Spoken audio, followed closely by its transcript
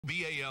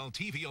BAL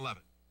TV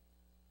 11.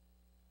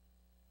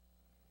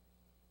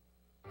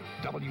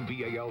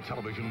 WBAL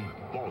Television,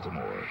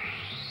 Baltimore.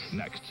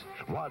 Next,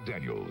 Rod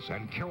Daniels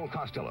and Carol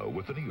Costello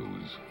with the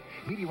news.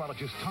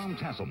 Meteorologist Tom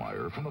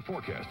Tasselmeyer from the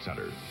Forecast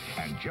Center.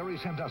 And Jerry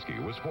Sandusky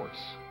with sports.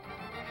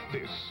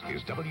 This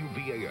is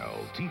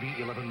WBAL TV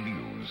 11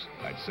 News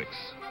at 6.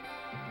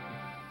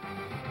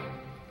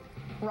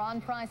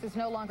 Ron Price is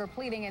no longer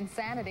pleading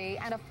insanity,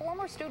 and a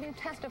former student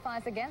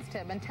testifies against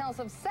him and tells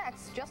of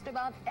sex just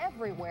about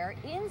everywhere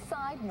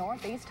inside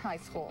Northeast High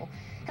School.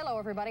 Hello,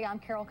 everybody. I'm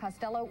Carol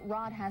Costello.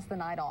 Rod has the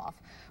night off.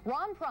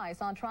 Ron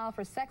Price, on trial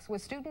for sex with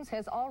students,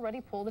 has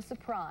already pulled a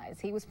surprise.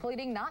 He was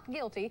pleading not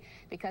guilty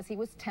because he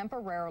was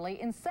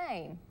temporarily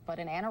insane. But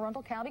in Anne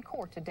Arundel County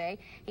Court today,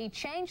 he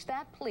changed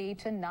that plea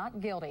to not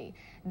guilty.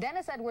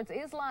 Dennis Edwards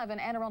is live in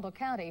Anne Arundel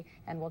County,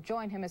 and we'll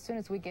join him as soon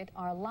as we get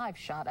our live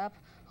shot up.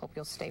 Hope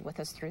you'll stay with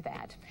us through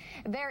that.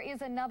 There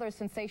is another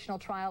sensational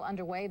trial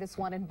underway, this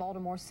one in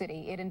Baltimore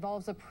City. It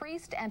involves a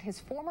priest and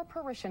his former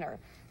parishioner.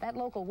 That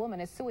local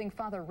woman is suing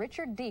Father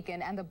Richard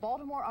Deacon and the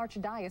Baltimore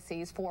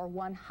Archdiocese for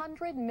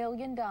 $100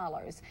 million.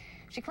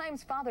 She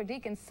claims Father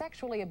Deacon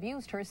sexually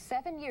abused her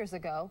 7 years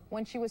ago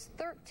when she was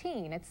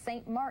 13 at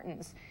St.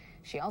 Martin's.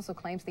 She also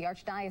claims the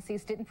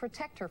Archdiocese didn't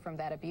protect her from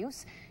that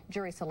abuse.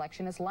 Jury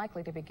selection is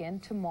likely to begin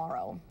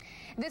tomorrow.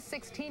 This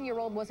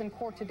 16-year-old was in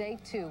court today,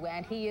 too,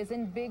 and he is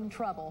in big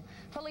trouble.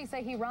 Police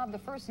say he robbed the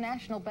First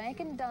National Bank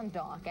in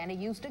Dundalk, and he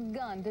used a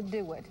gun to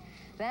do it.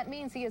 That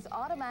means he is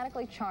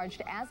automatically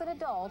charged as an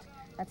adult.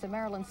 That's a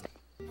Maryland state.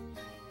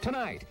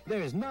 Tonight,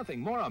 there's nothing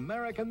more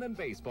American than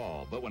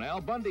baseball. But when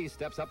Al Bundy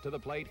steps up to the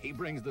plate, he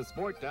brings the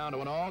sport down to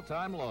an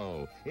all-time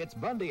low. It's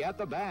Bundy at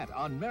the bat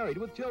on Married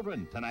with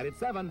Children, tonight at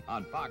 7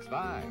 on Fox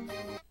 5.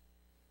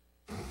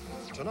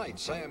 Tonight,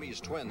 Siamese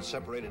twins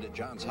separated at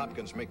Johns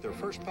Hopkins make their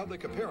first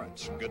public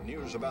appearance. Good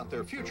news about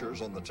their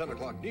futures on the 10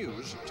 o'clock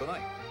news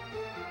tonight.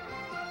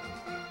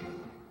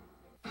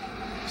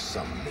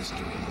 Some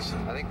mysteries.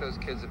 I think those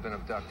kids have been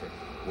abducted.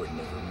 Were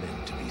never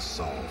meant to be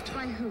solved.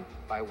 By who?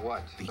 By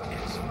what? The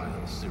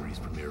X-Files series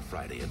premiere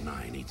Friday at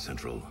 9, 8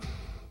 Central.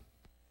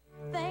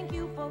 Thank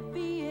you for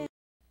being.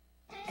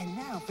 And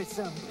now for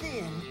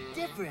something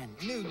different.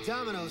 New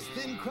Domino's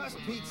Thin Crust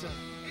Pizza.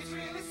 It's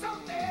really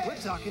something. We're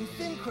talking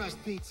thin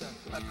crust pizza.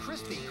 A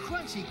crispy,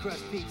 crunchy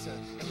crust pizza.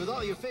 And with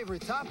all your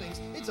favorite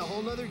toppings, it's a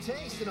whole nother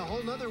taste in a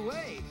whole nother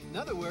way. In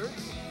other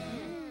words...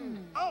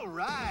 All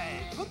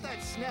right, put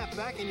that snap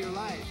back in your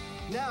life.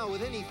 Now,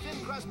 with any thin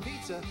crust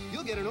pizza,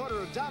 you'll get an order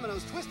of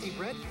Domino's Twisty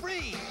Bread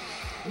free.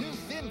 New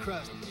thin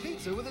crust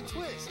pizza with a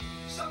twist.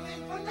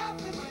 Something for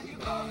nothing when you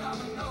call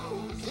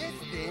Domino's. This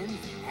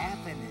thing's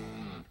happening.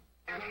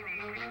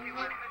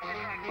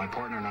 My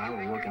partner and I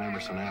were working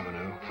Emerson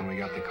Avenue when we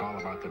got the call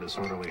about the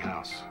disorderly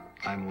house.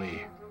 I'm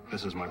Lee.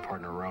 This is my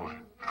partner,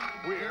 Rowan.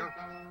 We're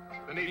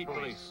the Neat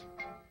Police.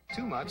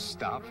 Too much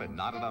stuff and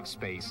not enough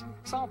space?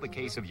 Solve the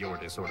case of your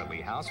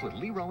disorderly house with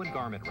Lee Rowan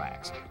garment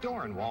racks,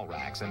 door and wall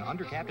racks, and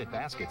under-cabinet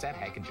baskets at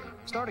Hechinger,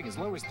 starting as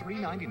low as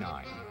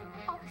 $3.99.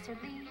 Officer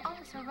Lee,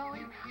 Officer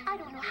Rowan, I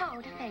don't know how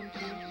to thank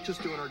you.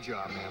 Just doing our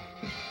job,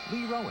 ma'am.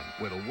 Lee Rowan,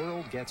 where the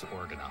world gets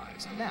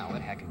organized. Now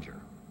at Hechinger.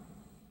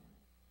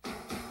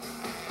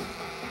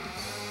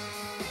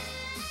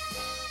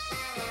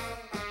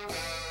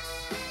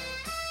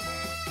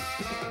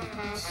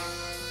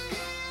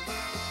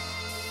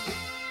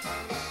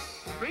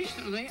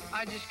 Recently,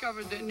 I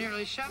discovered that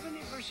nearly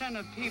 70%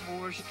 of people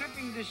were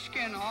stripping the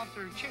skin off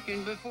their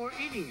chicken before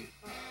eating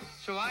it.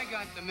 So I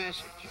got the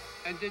message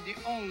and did the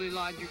only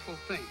logical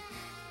thing.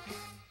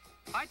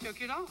 I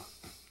took it off.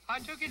 I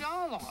took it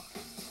all off.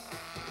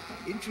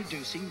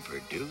 Introducing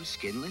Perdue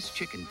skinless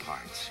chicken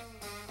parts.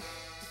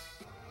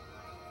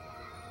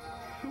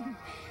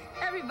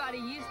 Everybody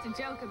used to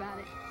joke about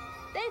it.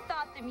 They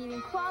thought that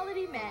meeting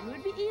quality men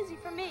would be easy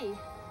for me.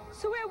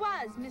 So where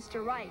was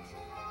Mr. Right?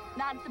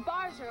 Not at the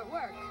bars or at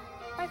work.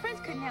 My friends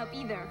couldn't help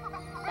either.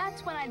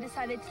 That's when I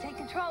decided to take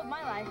control of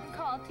my life and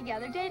call it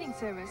Together Dating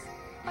Service.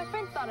 My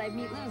friends thought I'd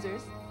meet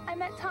losers. I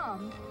met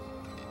Tom.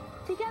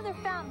 Together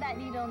found that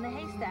needle in the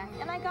haystack,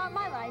 and I got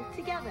my life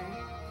together.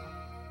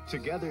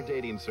 Together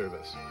Dating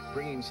Service,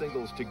 bringing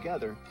singles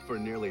together for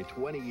nearly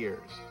 20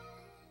 years.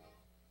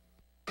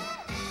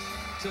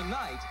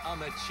 Tonight on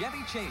the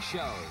Chevy Chase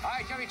Show.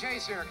 Hi, Chevy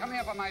Chase here. Coming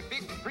up on my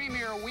big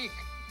premiere week,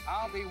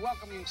 I'll be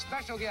welcoming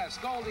special guests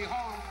Goldie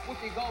Hawn,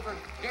 Whoopi Goldberg,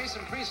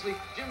 Jason Priestley,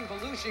 Jim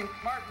Belushi,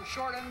 Martin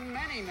Short, and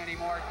many, many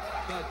more.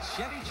 The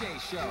Chevy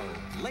Chase Show.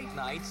 Late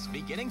nights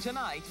beginning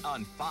tonight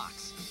on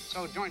Fox.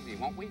 So join me,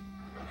 won't we?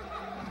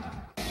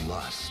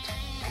 Lust,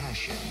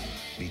 passion,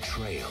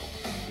 betrayal.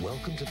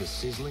 Welcome to the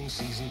sizzling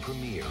season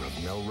premiere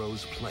of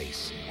Melrose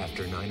Place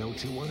after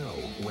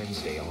 9:0210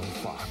 Wednesday on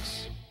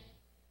Fox.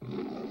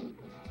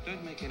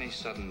 Don't make any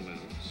sudden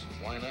moves.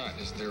 Why not?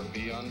 Is there a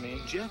bee on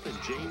me? Jeff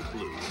and Jane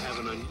Blue have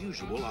an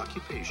unusual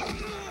occupation.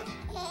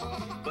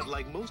 But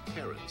like most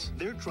parents,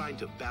 they're trying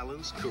to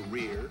balance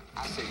career,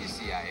 I say you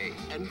CIA,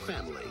 and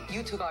family.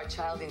 You took our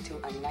child into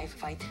a knife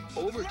fight.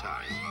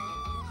 Overtime.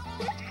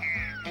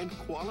 and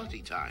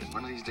quality time.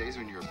 One of these days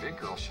when you're a big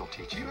girl, she'll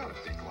teach you how to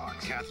pick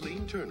locks.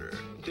 Kathleen Turner,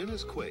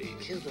 Dennis Quaid.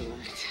 Kill the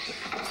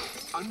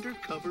lights.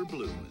 Undercover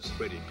Blues,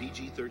 rated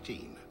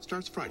PG-13.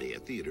 Starts Friday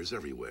at theaters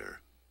everywhere.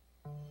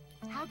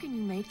 How can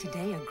you make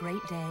today a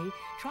great day?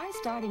 Try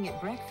starting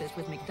at breakfast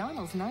with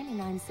McDonald's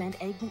 99-cent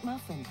Egg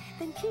McMuffin.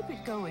 Then keep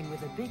it going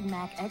with a Big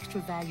Mac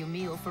Extra Value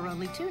Meal for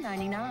only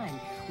 $2.99.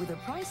 With a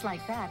price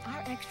like that,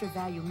 our Extra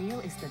Value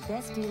Meal is the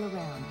best deal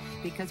around.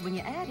 Because when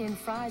you add in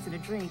fries and a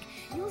drink,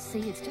 you'll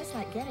see it's just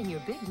like getting your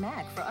Big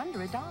Mac for under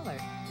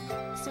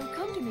 $1. So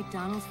come to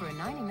McDonald's for a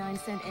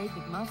 99-cent Egg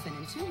McMuffin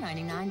and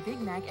 $2.99 Big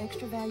Mac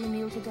Extra Value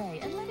Meal today.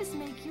 And let us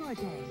make your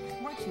day.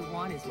 What you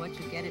want is what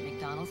you get at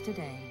McDonald's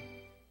today.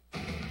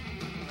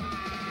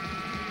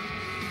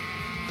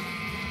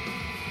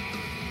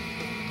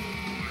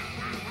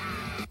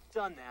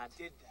 Done that.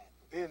 Did that.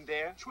 Been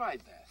there.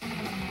 Tried that.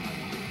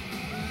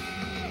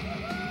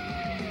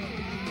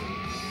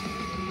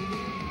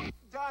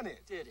 Done it.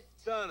 Did it.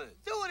 Done it.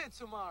 Doing it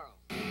tomorrow.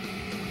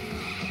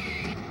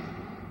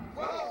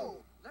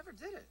 Whoa! Never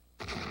did it.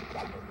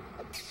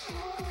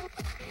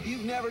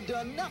 You've never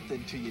done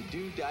nothing till you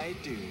do Diet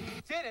Do.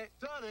 Did it.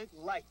 Done it.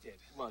 Liked it.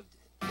 Loved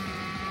it.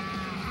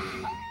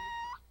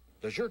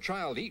 Does your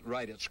child eat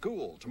right at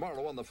school?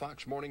 Tomorrow on the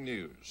Fox Morning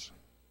News.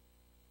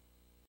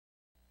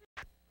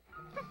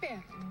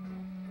 Roberto,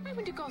 I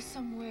want to go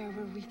somewhere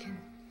where we can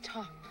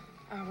top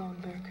our own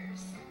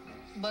burgers.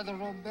 But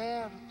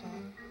Roberto,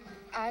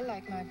 I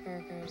like my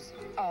burgers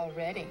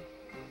already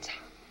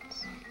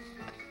topped.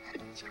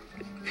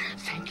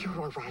 Thank you,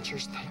 Roy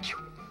Rogers. Thank you.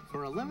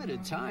 For a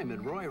limited time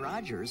at Roy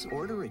Rogers,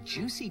 order a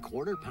juicy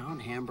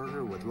quarter-pound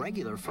hamburger with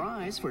regular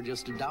fries for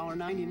just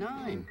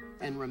 $1.99.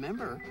 And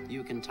remember,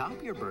 you can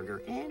top your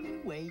burger any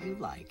way you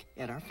like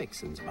at our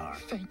Fixins bar.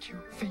 Thank you,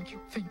 thank you,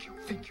 thank you,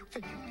 thank you,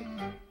 thank you, thank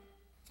you.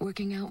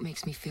 Working out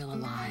makes me feel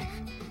alive.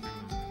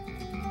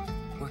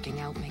 Working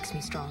out makes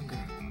me stronger.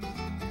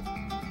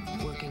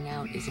 Working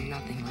out is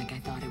nothing like I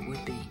thought it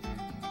would be.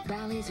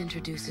 Bally's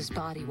introduces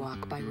Body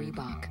Walk by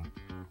Reebok.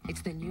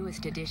 It's the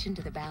newest addition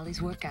to the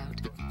Bally's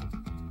workout.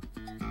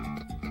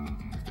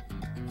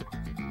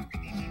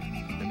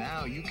 And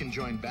now you can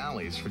join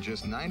Bally's for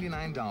just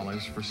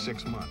 $99 for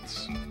 6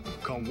 months.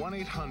 Call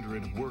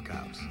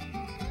 1-800-WORKOUT.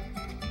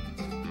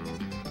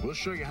 We'll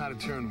show you how to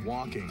turn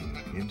walking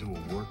into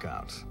a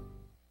workout.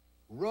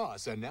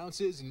 Ross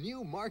announces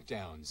new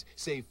markdowns.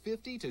 Save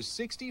 50 to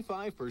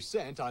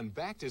 65% on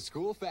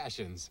back-to-school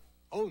fashions.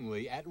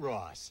 Only at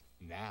Ross.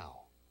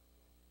 Now.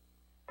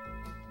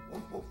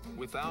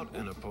 Without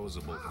an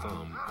opposable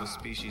thumb, the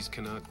species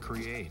cannot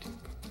create.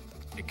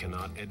 It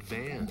cannot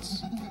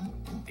advance.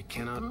 It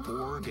cannot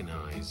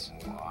organize.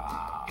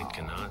 It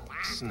cannot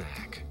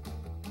snack.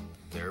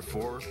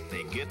 Therefore,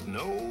 they get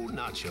no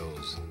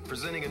nachos.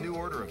 Presenting a new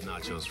order of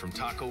nachos from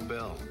Taco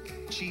Bell.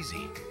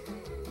 Cheesy.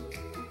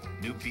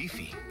 New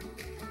beefy.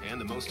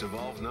 And the most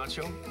evolved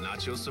nacho,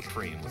 Nacho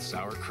Supreme with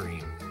sour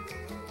cream.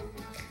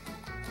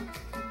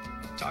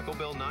 Taco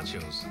Bell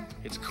nachos.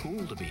 It's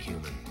cool to be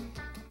human.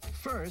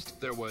 First,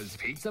 there was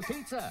Pizza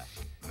Pizza.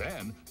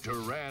 Then,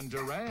 Duran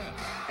Duran.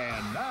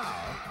 And now,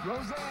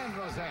 Roseanne.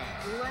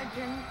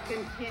 Legend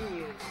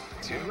continues.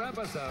 2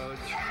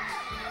 episodes.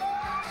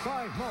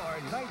 5 more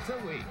nights a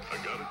week. I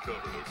got it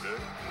covered,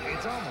 okay?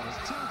 It's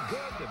almost too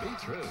good to be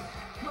true.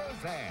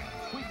 Roseanne.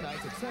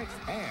 Weeknights at 6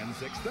 and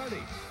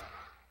 6:30.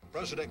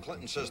 President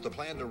Clinton says the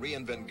plan to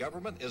reinvent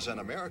government is an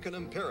American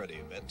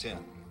imperative at 10.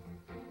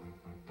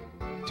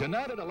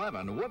 Tonight at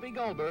 11, Whoopi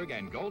Goldberg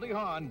and Goldie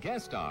Hawn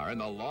guest star in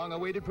the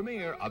long-awaited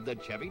premiere of the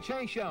Chevy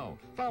Chase Show,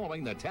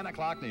 following the 10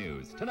 o'clock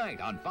news.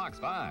 Tonight on Fox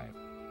 5.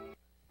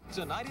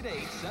 Tonight at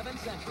 8, 7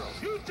 Central.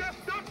 You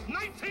just dumped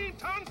 19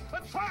 tons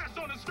of trash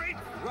on the street.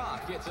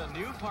 Rock gets a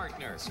new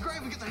partner. It's great.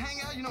 We get to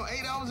hang out,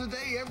 8 hours a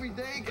day, every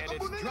day. And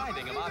it's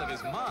driving him out of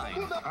his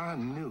mind. I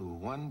knew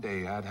one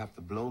day I'd have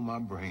to blow my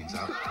brains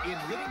out. In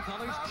Living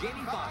Colors,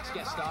 Jamie Foxx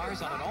guest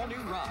stars on an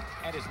all-new Rock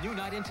and his new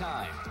Night in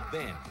Time.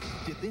 Then,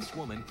 did this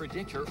woman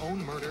predict her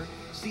own murder?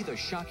 See the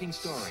shocking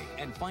story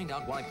and find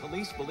out why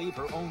police believe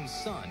her own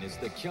son is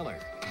the killer.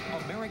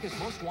 America's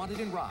Most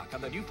Wanted in Rock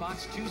on the new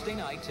Fox Tuesday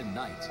night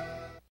tonight.